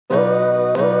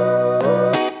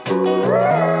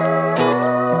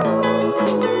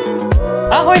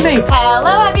Ahoy mates!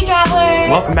 Hello happy travelers!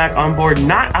 Welcome back on board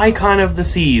Not Icon of the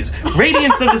Seas,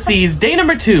 Radiance of the Seas, day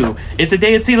number 2. It's a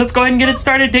day at sea, let's go ahead and get it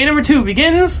started. Day number 2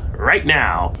 begins right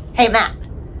now. Hey Matt,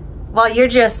 while you're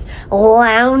just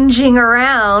lounging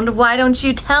around, why don't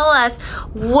you tell us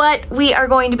what we are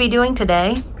going to be doing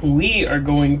today? We are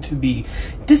going to be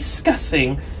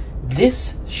discussing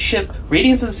this ship,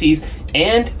 Radiance of the Seas,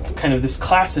 and kind of this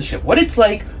class of ship. What it's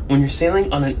like when you're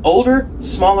sailing on an older,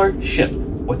 smaller ship.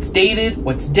 What's dated,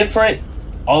 what's different,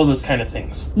 all of those kind of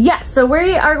things. Yes, so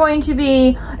we are going to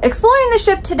be exploring the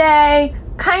ship today,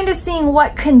 kind of seeing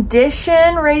what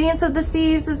condition Radiance of the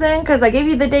Seas is in, because I gave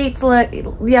you the dates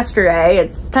yesterday.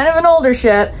 It's kind of an older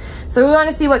ship, so we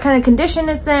want to see what kind of condition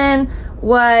it's in,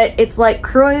 what it's like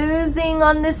cruising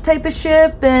on this type of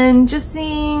ship, and just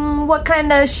seeing what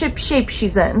kind of ship shape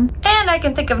she's in. And I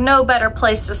can think of no better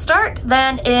place to start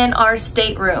than in our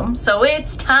stateroom. So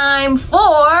it's time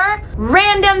for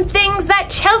random things that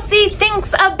Chelsea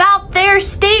thinks about their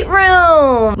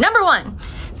stateroom. Number 1.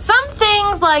 Some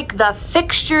things like the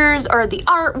fixtures or the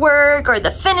artwork or the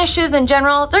finishes in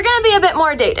general, they're gonna be a bit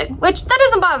more dated, which that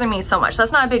doesn't bother me so much.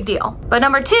 That's not a big deal. But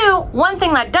number 2, one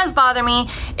thing that does bother me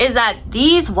is that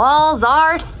these walls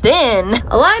are thin.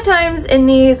 A lot of times in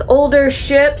these older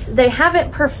ships, they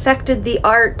haven't perfected the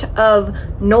art of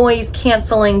noise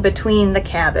canceling between the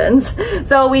cabins.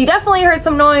 So we definitely heard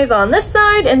some noise on this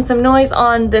side and some noise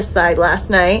on this side last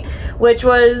night, which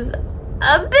was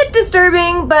a bit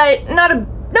disturbing, but not a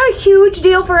huge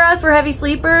deal for us. We're heavy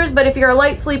sleepers, but if you're a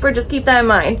light sleeper, just keep that in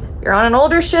mind. You're on an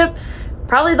older ship,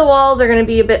 probably the walls are gonna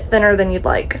be a bit thinner than you'd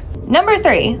like. Number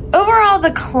 3, overall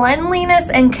the cleanliness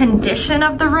and condition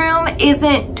of the room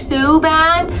isn't too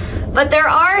bad, but there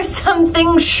are some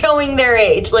things showing their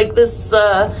age. Like this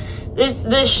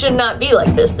should not be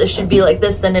like this. This should be like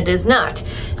this, and it is not.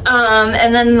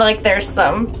 And then like there's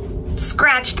some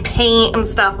scratched paint and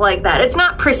stuff like that. It's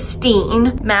not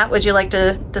pristine. Matt, would you like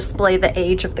to display the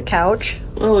age of the couch?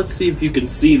 Well, let's see if you can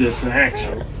see this in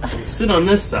action. Sit on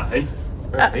this side.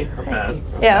 Right, not bad.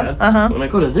 Not bad. When I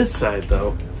go to this side,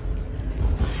 though.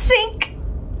 Sink!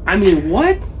 I mean,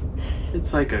 what?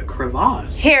 It's like a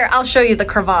crevasse. Here, I'll show you the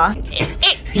crevasse.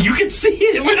 You can see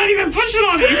it! We're not even pushing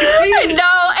on it! You can see it!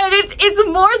 No, and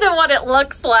it's more than what it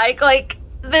looks like. Like,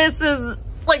 this is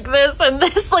like this and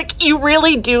this, like you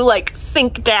really do like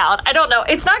sink down. I don't know,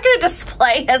 it's not going to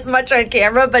display as much on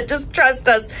camera, but just trust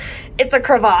us, it's a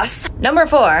crevasse. Number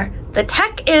 4, the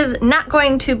tech is not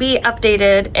going to be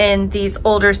updated in these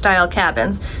older style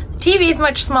cabins. The TV is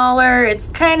much smaller, it's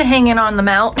kind of hanging on the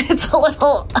mount. It's a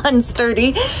little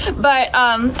unsturdy, but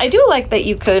I do like that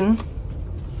you could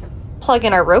plug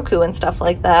in our Roku and stuff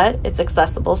like that. It's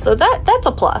accessible, so that's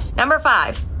a plus. Number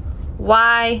 5,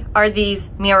 why are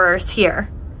these mirrors here?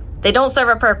 They don't serve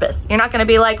a purpose. You're not gonna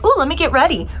be like, ooh, let me get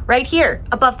ready right here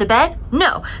above the bed.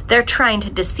 No, they're trying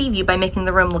to deceive you by making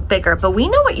the room look bigger, but we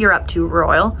know what you're up to,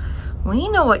 Royal. We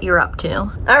know what you're up to.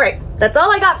 All right, that's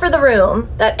all I got for the room.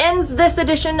 That ends this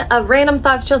edition of Random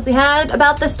Thoughts Chelsea had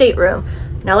about the stateroom.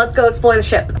 Now let's go explore the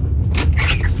ship.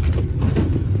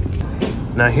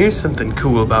 Now here's something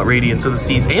cool about Radiance of the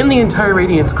Seas and the entire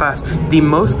Radiance class. The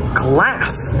most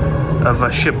glass of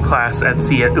a ship class at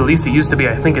sea, at least it used to be,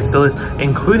 I think it still is,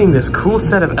 including this cool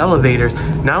set of elevators.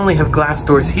 Not only have glass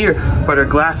doors here, but are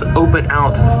glass open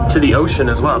out to the ocean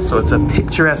as well. So it's a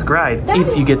picturesque ride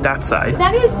if you get that side.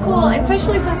 That is cool,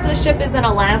 especially since the ship is in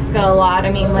Alaska a lot. I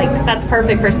mean, like, that's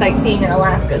perfect for sightseeing in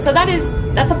Alaska. So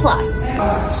that's a plus.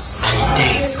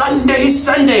 Sunday, Sunday,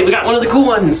 Sunday. We got one of the cool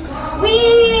ones.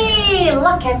 Whee!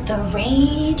 Look at the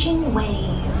raging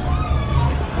waves.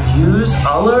 Views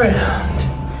all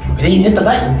around. We didn't hit the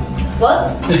button.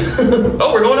 Whoops.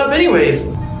 Oh, we're going up anyways.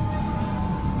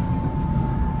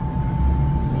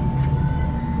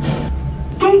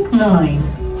 Take 9.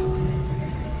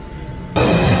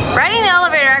 Riding the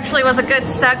elevator actually was a good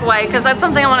segue, because that's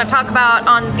something I want to talk about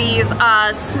on these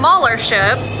smaller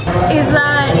ships, is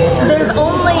that there's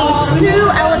only 2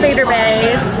 elevator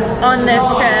bays on this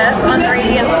ship, on the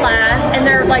Radiance class, and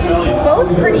they're like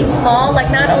both pretty small, like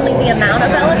not only the amount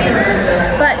of elevators,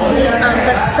 but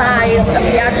the size of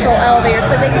the actual elevator, so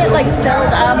they get like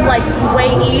filled up like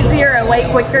way easier and way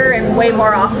quicker and way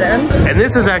more often. And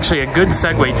this is actually a good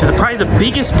segue to probably the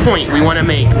biggest point we want to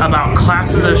make about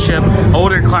classes of ship,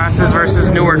 older classes versus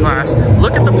newer class.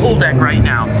 Look at the pool deck right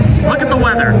now. Look at the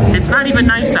weather. It's not even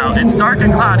nice out. It's dark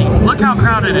and cloudy. Look how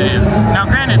crowded it is. Now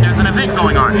granted, there's an event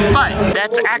going on, but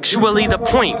that's actually the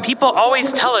point. People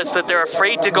always tell us that they're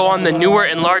afraid to go on the newer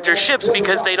and larger ships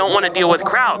because they don't want to deal with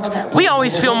crowds. We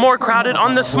always feel more crowded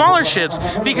on the smaller ships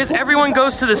because everyone everyone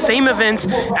goes to the same event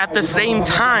at the same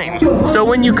time. So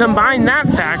when you combine that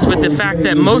fact with the fact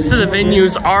that most of the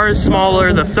venues are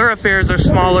smaller, the thoroughfares are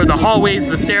smaller, the hallways,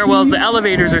 the stairwells, the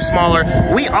elevators are smaller,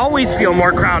 we always feel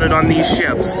more crowded on these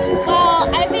ships. Well,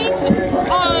 I think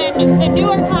on the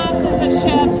newer classes of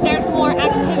ship, there's more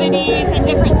activities and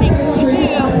different things to do,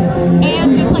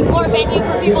 and just like more venues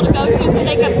for people to go to so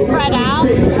they can spread out.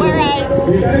 Whereas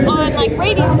on like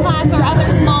Radiance class or other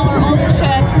smaller, older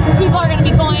ships, people are going to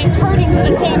be herding to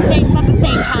the same things at the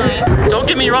same time. Don't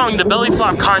get me wrong, the belly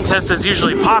flop contest is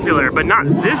usually popular, but not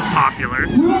this popular.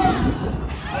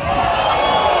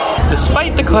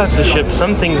 Despite the class of ships,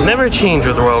 some things never change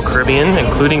with Royal Caribbean,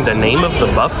 including the name of the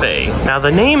buffet. Now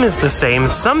the name is the same,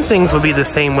 some things will be the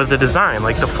same with the design,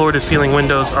 like the floor-to-ceiling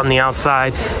windows on the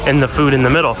outside and the food in the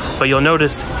middle, but you'll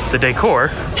notice the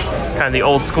decor, kind of the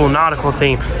old school nautical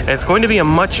theme, and it's going to be a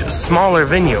much smaller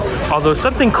venue. Although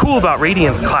something cool about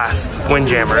Radiance class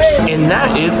Windjammers, and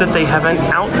that is that they have an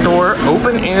outdoor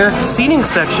open air seating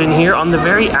section here on the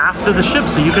very aft of the ship,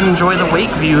 so you can enjoy the wake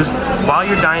views while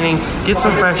you're dining, get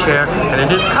some fresh air, and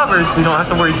it is covered so you don't have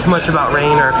to worry too much about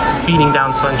rain or beating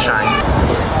down sunshine.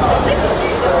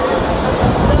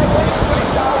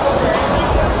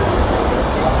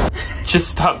 Just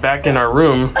stopped back in our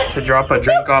room to drop a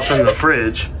drink off in the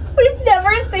fridge. We've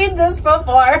never seen this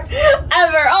before,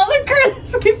 ever. All the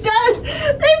cruises we've done, they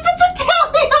put the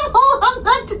tally hole on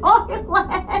the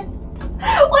toilet.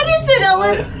 What is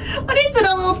it,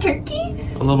 a little turkey?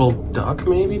 A little duck,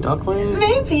 maybe? Duckling?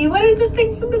 Maybe. What are the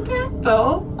things in the tap,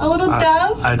 though? A little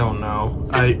dove? I don't know.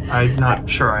 I'm not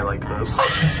sure I like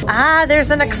this. Ah, there's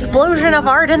an explosion of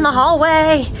art in the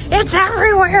hallway. It's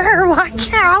everywhere.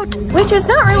 Watch out. Which is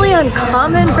not really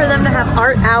uncommon for them to have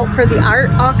art out for the art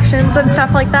auctions and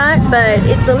stuff like that, but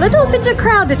it's a little bit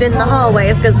crowded in the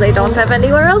hallways because they don't have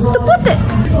anywhere else to put it.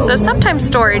 So sometimes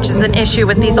storage is an issue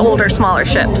with these older, smaller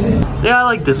ships. Yeah, I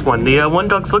like this one. The one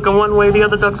duck's looking one way, the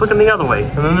other duck's looking the other way.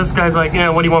 And then this guy's like, yeah,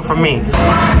 what do you want from me?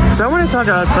 So I want to talk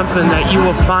about something that you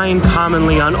will find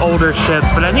commonly on older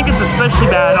ships, but I think it's especially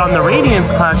bad on the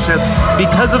Radiance class ships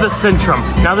because of the Centrum.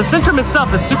 Now the Centrum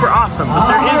itself is super awesome,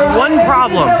 but there is one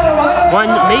problem, one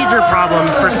major problem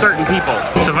for certain people.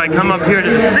 So if I come up here to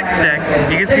the 6th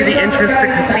deck, you can see the entrance to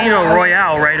Casino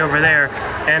Royale right over there,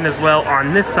 and as well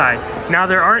on this side. Now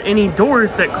there aren't any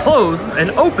doors that close and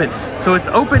open, so it's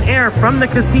open air from the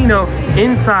casino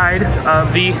inside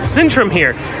of the Centrum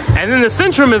here. And then the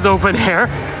Centrum is open air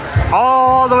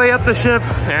all the way up the ship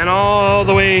and all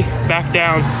the way back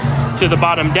down to the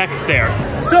bottom decks there.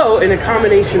 So in a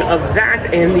combination of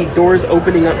that and the doors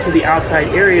opening up to the outside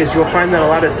areas, you'll find that a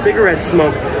lot of cigarette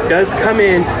smoke does come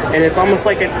in, and it's almost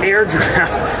like an air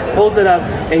draft, pulls it up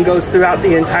and goes throughout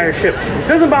the entire ship. It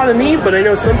doesn't bother me, but I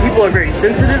know some people are very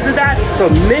sensitive to that. So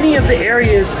many of the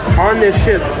areas on this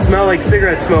ship smell like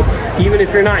cigarette smoke, even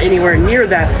if you're not anywhere near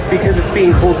that, because it's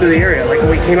being pulled through the area. Like when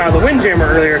we came out of the Windjammer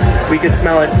earlier, we could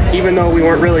smell it even though we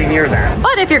weren't really near that.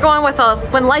 But if you're going with a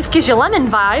when life gives you lemon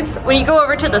vibes, when you go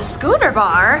over to the schooner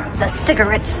bar, the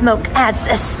cigarette smoke adds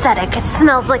aesthetic. It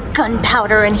smells like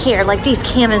gunpowder in here, like these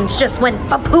cannons just went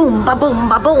ba-boom, ba-boom,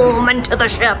 ba-boom into the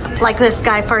ship. Like this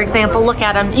guy, for example, look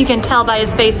at him. You can tell by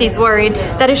his face he's worried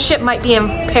that his ship might be in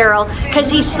peril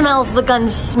because he smells the gun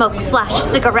smoke /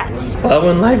 cigarettes. Well,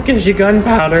 when life gives you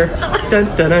gunpowder. Dun,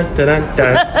 dun, dun, dun,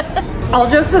 dun. All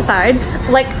jokes aside,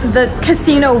 like the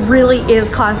casino really is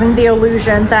causing the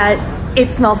illusion that it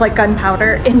smells like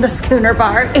gunpowder in the schooner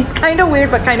bar. It's kind of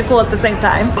weird, but kind of cool at the same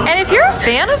time. And if you're a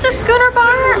fan of the schooner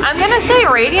bar, I'm gonna say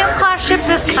Radiance class ships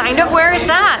is kind of where it's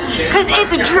at, because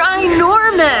it's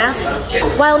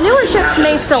ginormous. While newer ships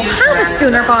may still have a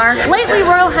schooner bar, lately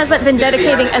Royal hasn't been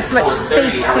dedicating as much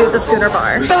space to the schooner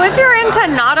bar. So if you're into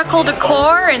nautical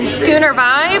decor and schooner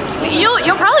vibes,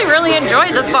 you'll probably really enjoy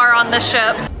this bar on this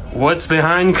ship. What's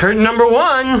behind curtain number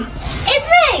 1? It's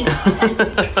me!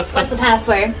 What's the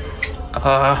password?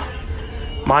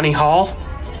 Monty Hall.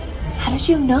 How did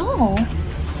you know?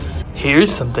 Here's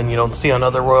something you don't see on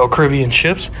other Royal Caribbean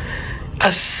ships.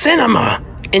 A cinema!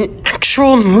 An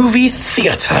actual movie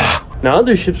theater! Now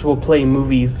other ships will play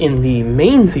movies in the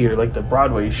main theater, like the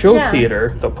Broadway show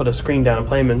theater. They'll put a screen down and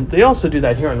play them, and they also do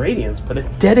that here on Radiance, but a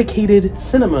dedicated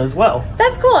cinema as well.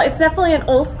 That's cool. It's definitely an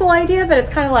old school idea, but it's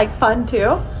kind of like fun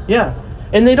too. Yeah.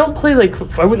 And they don't play, like,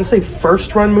 I wouldn't say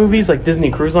first run movies like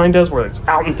Disney Cruise Line does, where it's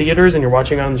out in theaters and you're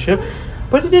watching on the ship,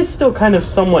 but it is still kind of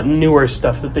somewhat newer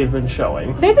stuff that they've been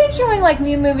showing. They've been showing like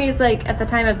new movies, like at the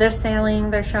time of this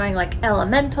sailing, they're showing like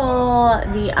Elemental,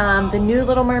 the new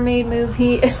Little Mermaid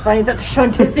movie. It's funny that they're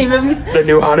showing Disney movies. The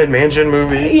new Haunted Mansion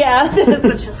movie. Yeah,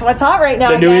 that's just what's hot right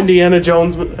now. The new Indiana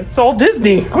Jones, it's all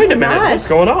Disney. Wait a minute, what's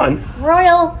going on?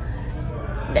 Royal,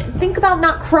 think about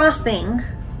not crossing.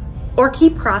 Or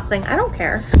keep crossing, I don't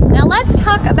care. Now let's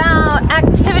talk about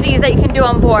activities that you can do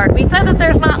on board. We said that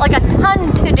there's not like a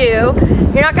ton to do.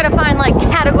 You're not gonna find like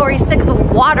Category 6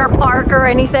 water park or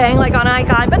anything like on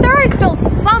Icon, but there are still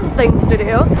some things to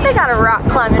do. They got a rock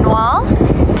climbing wall.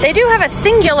 They do have a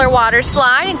singular water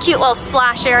slide and cute little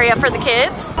splash area for the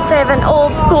kids. They have an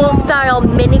old school style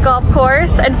mini golf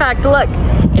course. In fact, look,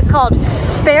 it's called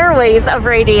Fairways of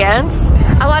Radiance.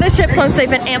 A lot of ships, once they've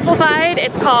been amplified,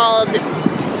 it's called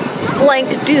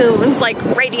blank dunes, like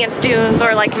Radiance dunes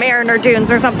or like Mariner dunes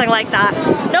or something like that.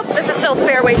 Nope, this is still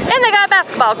Fairways. And they got a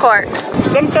basketball court.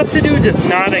 Some stuff to do, just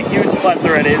not a huge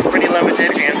plethora. It is pretty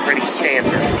limited and pretty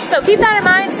standard. So keep that in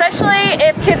mind, especially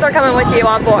if kids are coming with you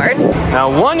on board. Now,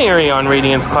 one area on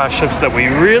Radiance class ships that we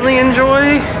really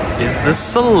enjoy is the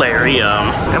solarium.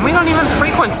 And we don't even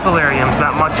frequent solariums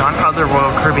that much on other Royal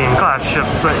Caribbean class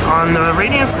ships, but on the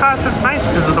Radiance class it's nice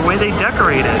because of the way they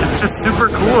decorate it. It's just super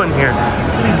cool in here.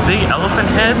 These big elephant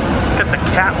heads, got the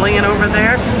cat laying over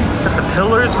there, got the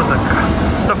pillars with the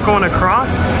stuff going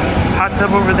across, hot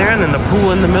tub over there, and then the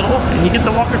pool in the middle, and you get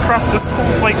to walk across this cool,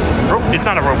 like, rope. It's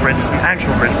not a rope bridge, it's an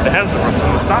actual bridge, but it has the ropes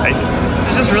on the side.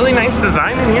 There's just really nice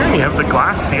design in here, and you have the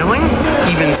glass ceiling,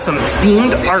 even some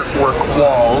themed artwork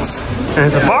walls. And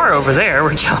there's a bar over there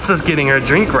where Chelsy's getting her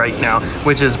drink right now,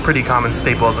 which is a pretty common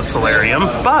staple of the solarium.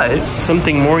 But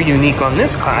something more unique on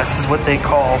this class is what they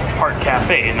call Park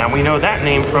Cafe. Now we know that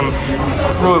name from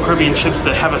Royal Caribbean ships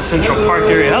that have a central park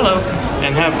area,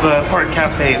 and have Park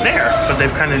Cafe there, but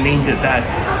they've kind of named it that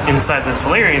inside the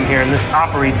solarium here, and this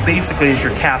operates basically as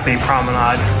your cafe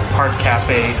promenade. Park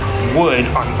Cafe would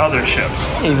on other ships.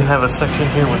 You even have a section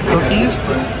here with cookies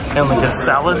and like a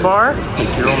salad bar.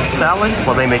 Make your own salad.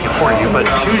 Well, they make it for you, but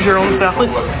choose your own salad.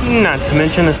 Not to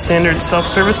mention a standard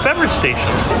self-service beverage station.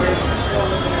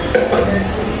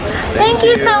 Thank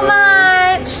you so much.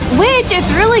 Which,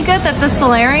 it's really good that the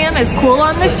solarium is cool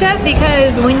on the ship,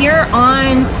 because when you're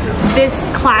on this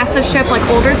class of ship, like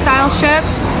older style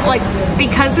ships, like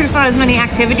because there's not as many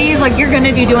activities, like you're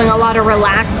gonna be doing a lot of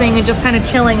relaxing and just kind of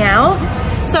chilling out.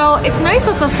 So it's nice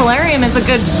that the solarium is a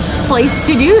good place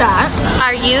to do that.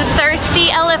 Are you thirsty,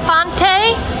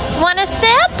 Elefante? Want a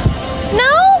sip?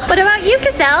 No? What about you,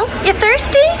 Gazelle? You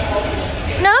thirsty?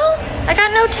 No? I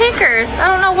got no takers. I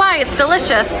don't know why, it's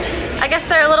delicious. I guess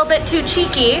they're a little bit too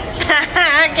cheeky.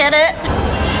 Get it?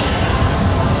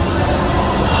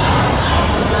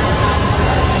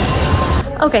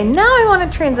 Okay, now I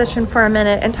want to transition for a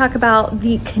minute and talk about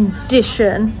the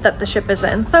condition that the ship is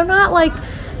in. So not like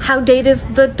how dated is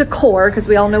the decor, because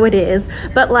we all know it is,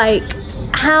 but like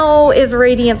how is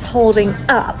Radiance holding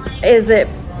up? Is it,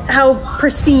 how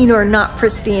pristine or not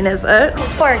pristine is it?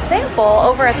 For example,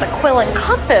 over at the Quill and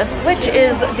Compass, which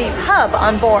is the hub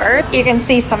on board, you can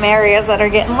see some areas that are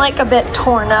getting like a bit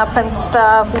torn up and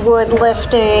stuff, wood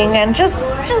lifting, and just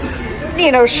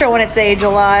you know, showing its age a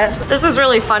lot. This is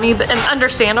really funny and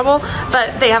understandable,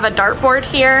 but they have a dartboard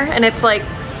here, and it's like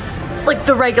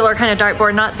the regular kind of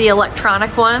dartboard, not the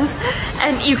electronic ones.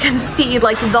 And you can see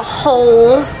like the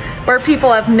holes where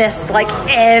people have missed like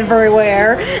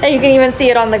everywhere. And you can even see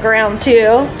it on the ground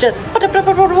too.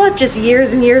 Just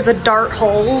years and years of dart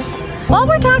holes. While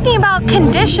we're talking about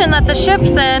condition that the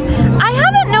ship's in, I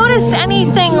haven't noticed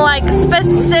anything like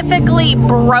specifically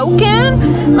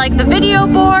broken. Like the video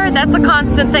board, that's a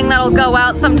constant thing that'll go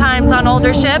out sometimes on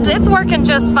older ships. It's working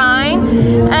just fine.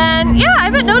 And yeah, I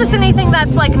haven't noticed anything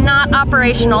that's like not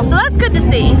operational, so that's good to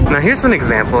see. Now here's an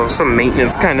example of some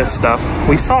maintenance kind of stuff.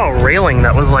 We saw a railing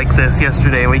that was like this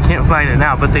yesterday. We can't find it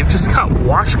now, but they've just got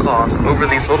washcloths over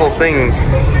these little things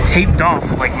taped off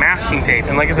with like masking tape.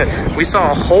 And like I said, we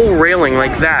saw a whole railing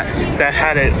like that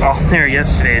had it on there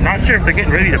yesterday. Not sure if they're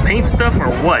getting ready to paint stuff or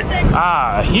what.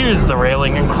 Ah, here's the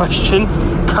railing in question,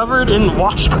 covered in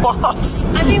washcloths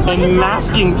and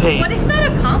masking tape. What is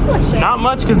that accomplishing? Not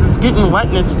much, because it's getting wet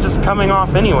and it's just coming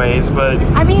off anyways, but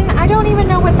I mean, I don't even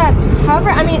know what that's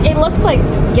covered. I mean, it looks like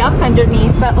yuck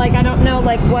underneath, but like I don't know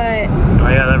like what. Oh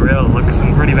yeah, that rail looks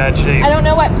in pretty bad shape. I don't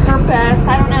know what purpose.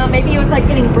 I don't know. Maybe it was like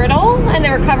getting brittle and they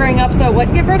were covering up so it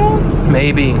wouldn't get brittle?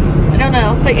 Maybe. I don't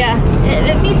know, but yeah,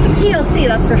 it needs some TLC,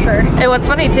 that's for sure. And what's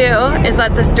funny too is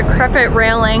that this decrepit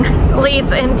railing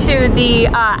leads into the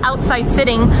outside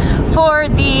sitting for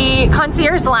the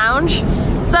concierge lounge.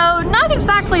 So not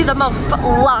exactly the most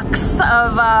luxe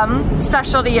of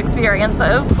specialty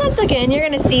experiences. Once again, you're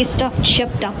gonna see stuff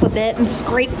chipped up a bit and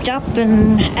scraped up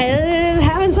and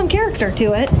having some character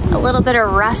to it. A little bit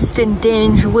of rust and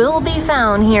dinge will be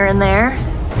found here and there.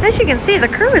 As you can see, the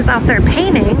crew is out there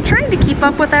painting, trying to keep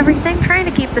up with everything, trying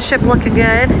to keep the ship looking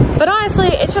good. But honestly,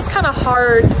 it's just kind of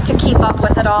hard to keep up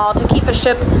with it all, to keep a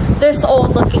ship this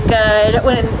old looking good,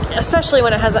 especially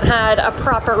when it hasn't had a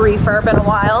proper refurb in a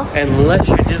while. Unless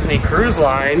you're Disney Cruise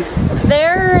Line.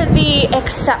 They're the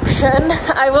exception,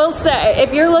 I will say.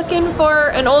 If you're looking for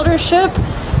an older ship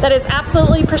that is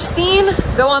absolutely pristine,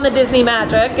 go on the Disney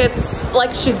Magic. It's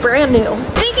like she's brand new.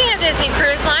 Speaking of Disney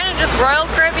Cruise Line and just Royal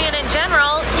Caribbean in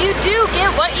general, you do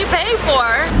get what you pay for.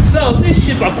 So this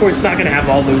ship, of course, is not going to have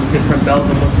all those different bells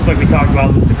and whistles like we talked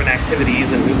about, those different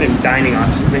activities and dining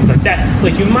options, things like that.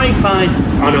 Like you might find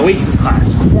on Oasis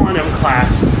class, Quantum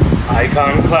class,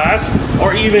 Icon class,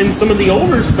 or even some of the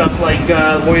older stuff like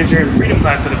Voyager and Freedom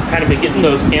class that have kind of been getting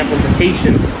those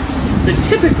amplifications. That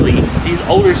typically these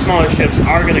older, smaller ships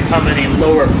are going to come at a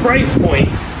lower price point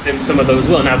than some of those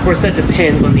will. Now, of course, that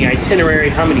depends on the itinerary,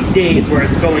 how many days, where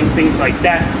it's going, things like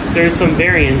that. There's some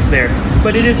variance there,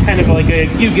 but it is kind of like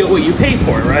you get what you pay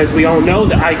for. As we all know,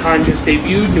 the Icon just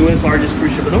debuted, newest, largest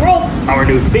cruise ship in the world, our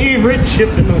new favorite ship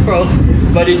in the world,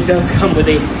 but it does come with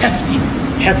a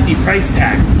hefty price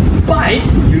tag. But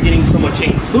you're getting so much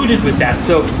included with that,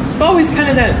 so it's always kind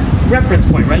of that reference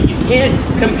point, right? You can't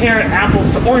compare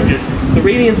apples to oranges. The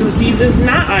Radiance of the Seas is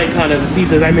not Icon of the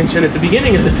Seas, as I mentioned at the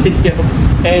beginning of the video,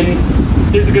 and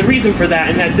there's a good reason for that,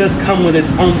 and that does come with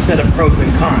its own set of pros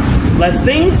and cons. Less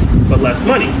things, but less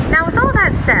money. Now, with all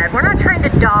that said, we're not trying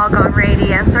to dog on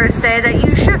Radiance or say that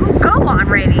you shouldn't go on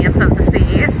Radiance of the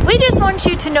Seas. We just want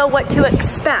you to know what to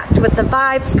expect, what the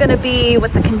vibe's gonna be,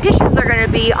 what the conditions are gonna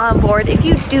be on board if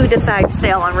you do decide to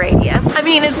sail on Radiance. I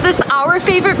mean, is this our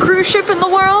favorite cruise ship in the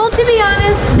world? To be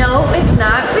honest, no, it's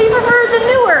not. We prefer the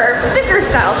newer, bigger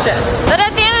style ships. But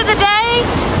at the end of the day,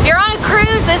 if you're on a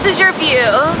cruise, this is your view,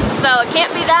 so it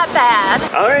can't be that bad.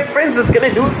 All right, friends, that's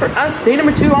gonna do it for us. Day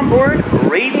number 2 on board,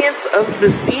 Radiance of the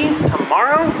Seas.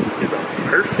 Tomorrow is a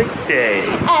perfect day.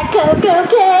 At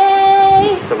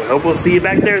Coco. So we hope we'll see you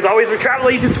back there. As always, with travel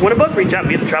agents, want a book, reach out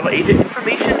via the travel agent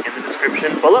information in the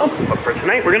description below. But for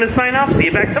tonight, we're gonna sign off. See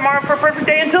you back tomorrow for a perfect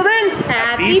day. Until then,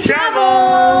 happy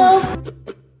travels.